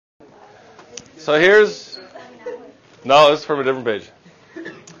So here's, no, this is from a different page.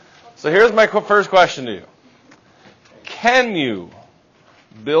 So here's my first question to you. Can you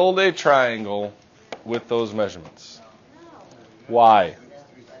build a triangle with those measurements? Why?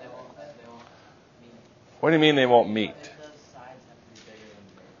 What do you mean they won't meet?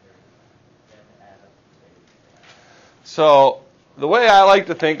 So the way I like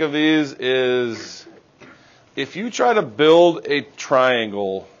to think of these is if you try to build a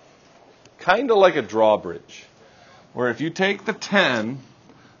triangle kind of like a drawbridge, where if you take the 10,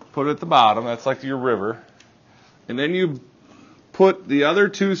 put it at the bottom, that's like your river, and then you put the other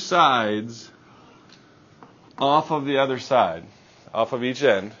two sides off of the other side, off of each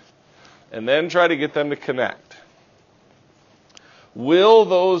end, and then try to get them to connect. Will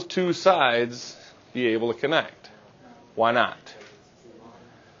those two sides be able to connect? Why not?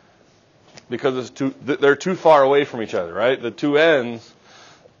 Because they're too far away from each other, right? The two ends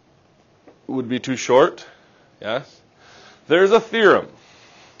would be too short. Yes? There's a theorem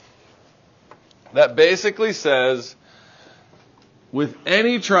that basically says with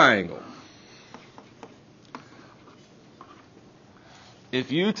any triangle,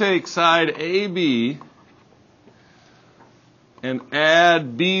 if you take side AB and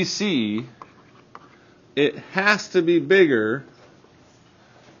add BC, it has to be bigger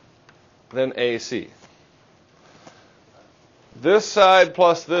than AC. This side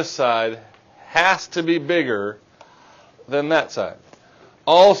plus this side has to be bigger than that side.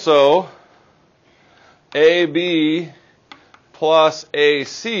 Also, AB plus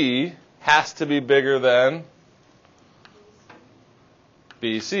AC has to be bigger than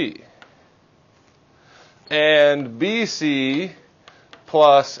BC. And BC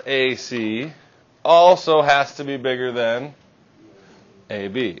plus AC also has to be bigger than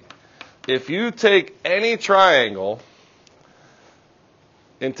AB. If you take any triangle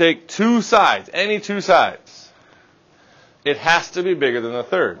and take two sides, any two sides, it has to be bigger than the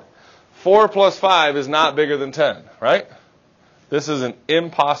third. 4 plus 5 is not bigger than 10, right? This is an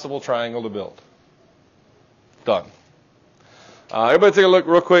impossible triangle to build. Done. Everybody take a look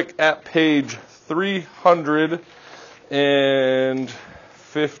real quick at page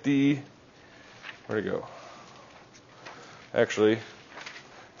 350. Where'd it go? Actually,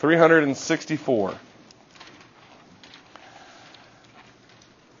 364.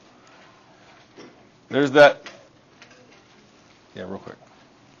 There's that. Yeah, real quick.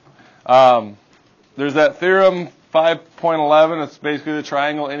 There's that theorem 5.11. It's basically the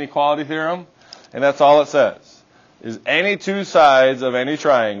triangle inequality theorem, and that's all it says. Is any two sides of any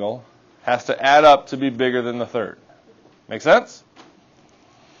triangle has to add up to be bigger than the third. Make sense?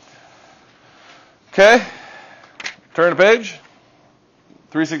 Okay. Turn the page.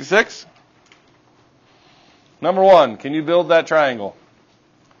 366. Number 1, can you build that triangle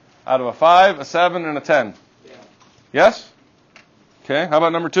out of a 5, a 7, and a 10? Yeah. Yes? Okay. How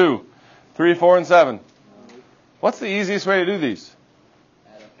about number 2? 3, 4, and 7. What's the easiest way to do these?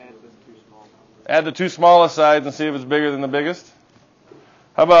 Add the two smallest sides and see if it's bigger than the biggest.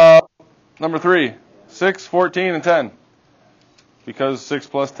 How about number 3? 6, 14, and 10. Because 6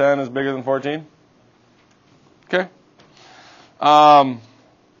 plus 10 is bigger than 14? Okay. How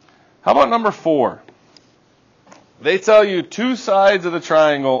about number 4? They tell you two sides of the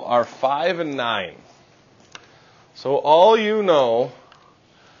triangle are 5 and 9. So all you know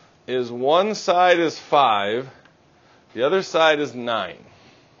is one side is 5, the other side is 9.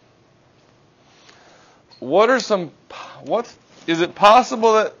 Is it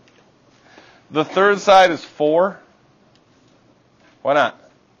possible that the third side is 4? Why not?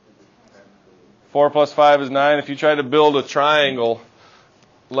 4 plus 5 is 9. If you try to build a triangle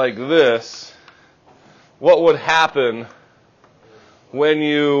like this, what would happen when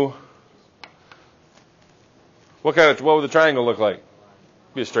you... What would the triangle look like?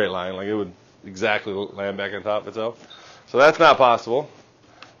 It'd be a straight line, like it would exactly land back on top of itself. So that's not possible.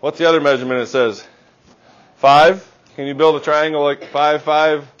 What's the other measurement it says? 5? Can you build a triangle like 5,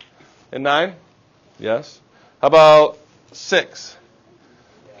 5, and 9? Yes. How about 6?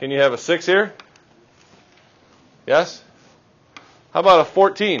 Can you have a 6 here? Yes? How about a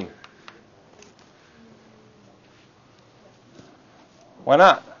 14? Why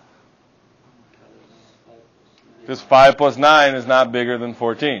not? Because 5 plus 9 is not bigger than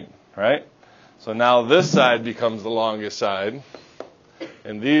 14, right? So now this side becomes the longest side,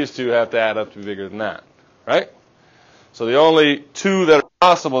 and these two have to add up to be bigger than that, right? So the only two that are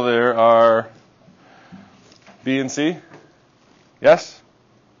possible there are B and C. Yes?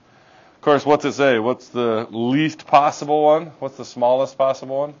 Of course, what's it say? What's the least possible one? What's the smallest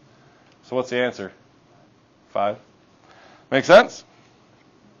possible one? So what's the answer? 5. Make sense?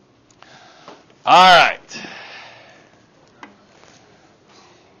 All right.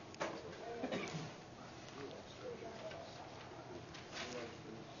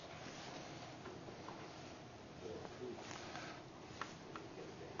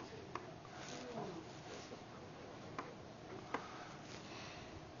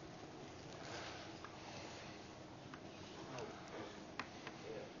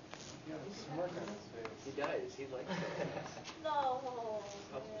 He does. He likes it. No.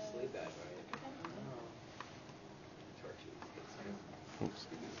 Helps him sleep at night. Oops.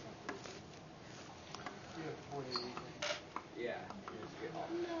 Yeah.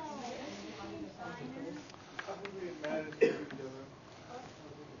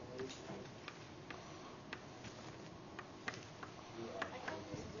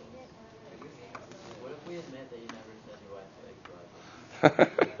 What if we admit that you never said your wife likes broccoli?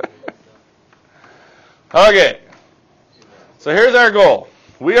 Okay. So here's our goal.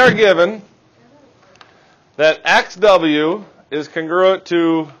 We are given that XW is congruent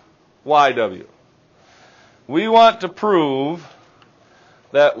to YW. We want to prove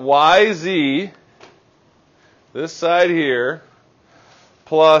that YZ, this side here,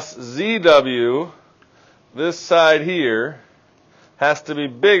 plus ZW, this side here, has to be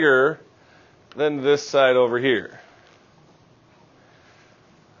bigger than this side over here.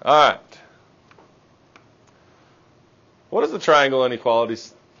 All right. What does the triangle inequality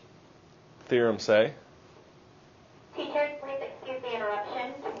theorem say? Teachers, please excuse the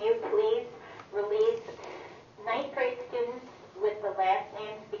interruption. Can you please release 9th grade students with the last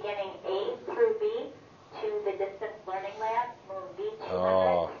names beginning A through B to the distance learning lab, room B200?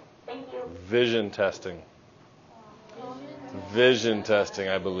 Oh. Thank you. Vision testing. Vision testing,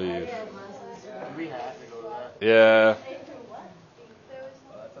 I believe. We have to go to that. Yeah.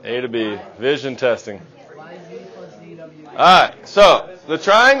 A to B. Vision testing. All right. So the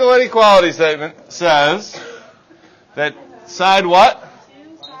triangle inequality statement says that side what?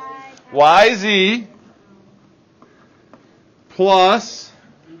 YZ plus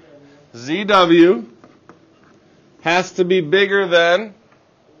ZW has to be bigger than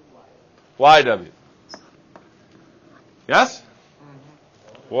YW. Yes?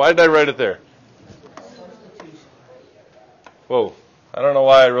 Why did I write it there? Whoa. I don't know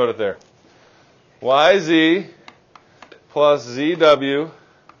why I wrote it there. YZ plus ZW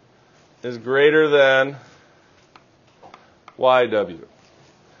is greater than YW.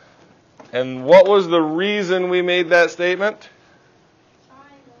 And what was the reason we made that statement?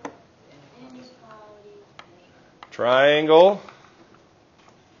 Triangle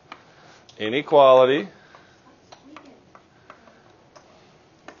inequality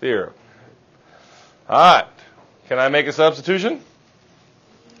theorem. All right. Can I make a substitution?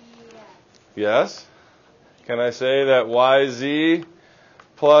 Yes. Can I say that YZ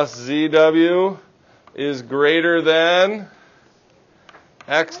plus ZW is greater than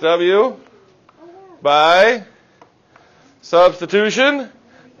XW by substitution?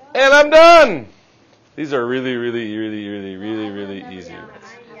 And I'm done. These are really easy.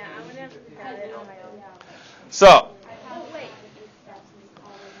 So,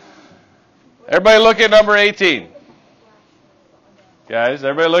 everybody look at number 18. Guys,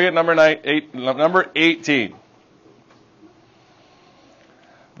 everybody look at number 18.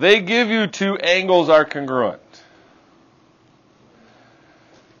 They give you two angles are congruent.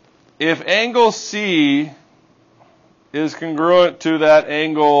 If angle C is congruent to that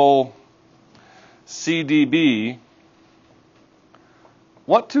angle CDB,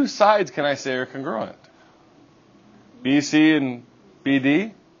 what two sides can I say are congruent? BC and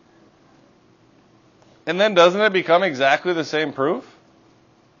BD? And then doesn't it become exactly the same proof?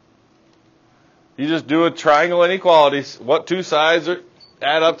 You just do a triangle inequality, what two sides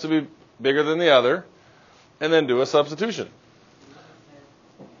add up to be bigger than the other, and then do a substitution.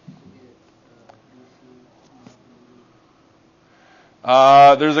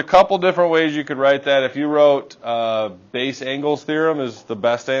 There's a couple different ways you could write that. If you wrote base angles theorem is the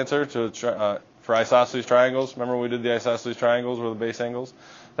best answer for isosceles triangles. Remember when we did the isosceles triangles were the base angles?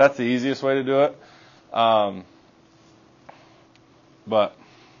 That's the easiest way to do it.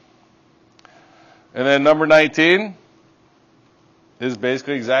 And then number 19 is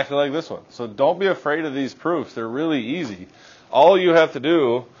basically exactly like this one. So don't be afraid of these proofs. They're really easy. All you have to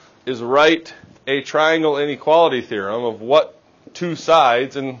do is write a triangle inequality theorem of what two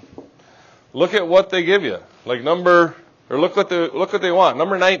sides and look at what they give you. Like look what they want.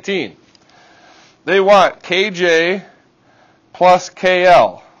 Number 19. They want KJ plus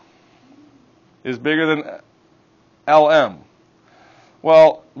KL is bigger than LM.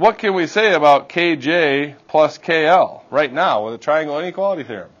 Well, what can we say about KJ plus KL right now with a triangle inequality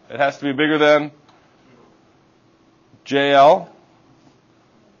theorem? It has to be bigger than JL.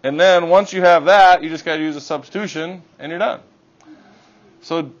 And then once you have that, you just got to use a substitution, and you're done.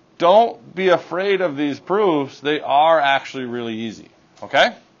 So don't be afraid of these proofs. They are actually really easy.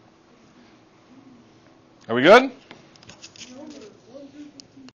 Okay? Are we good?